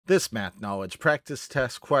This math knowledge practice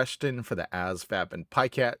test question for the ASVAB and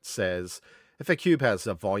PiCAT says, if a cube has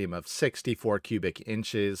a volume of 64 cubic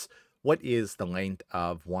inches, what is the length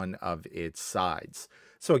of one of its sides?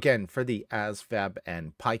 So again, for the ASVAB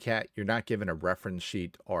and PiCAT, you're not given a reference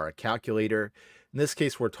sheet or a calculator. In this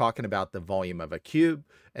case, we're talking about the volume of a cube,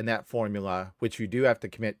 and that formula, which you do have to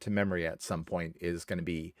commit to memory at some point, is going to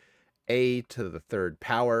be a to the third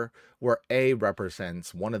power, where a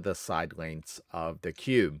represents one of the side lengths of the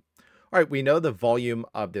cube. All right, we know the volume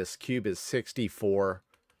of this cube is 64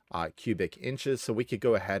 cubic inches, so we could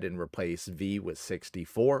go ahead and replace v with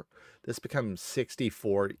 64. This becomes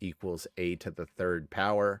 64 equals a to the third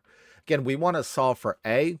power. Again, we want to solve for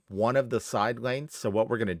a, one of the side lengths, so what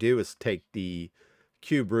we're going to do is take the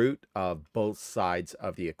cube root of both sides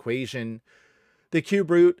of the equation. The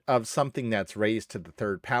cube root of something that's raised to the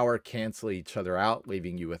third power cancel each other out,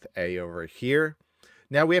 leaving you with a over here.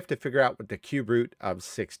 Now we have to figure out what the cube root of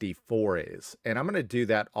 64 is. And I'm going to do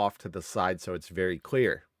that off to the side so it's very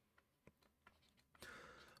clear.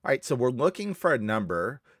 All right, so we're looking for a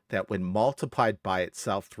number that when multiplied by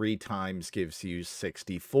itself 3 times gives you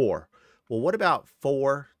 64. Well, what about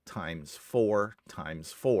 4 times 4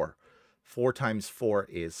 times 4? 4 times 4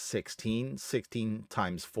 is 16. 16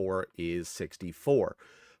 times 4 is 64.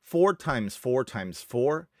 4 times 4 times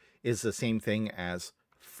 4 is the same thing as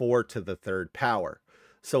 4 to the third power.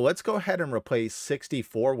 So let's go ahead and replace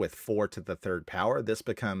 64 with 4 to the third power. This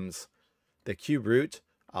becomes the cube root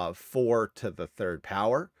of 4 to the third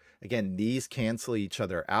power. Again, these cancel each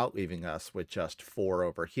other out, leaving us with just 4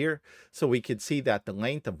 over here. So we could see that the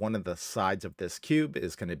length of one of the sides of this cube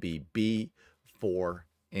is going to be b 4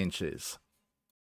 inches.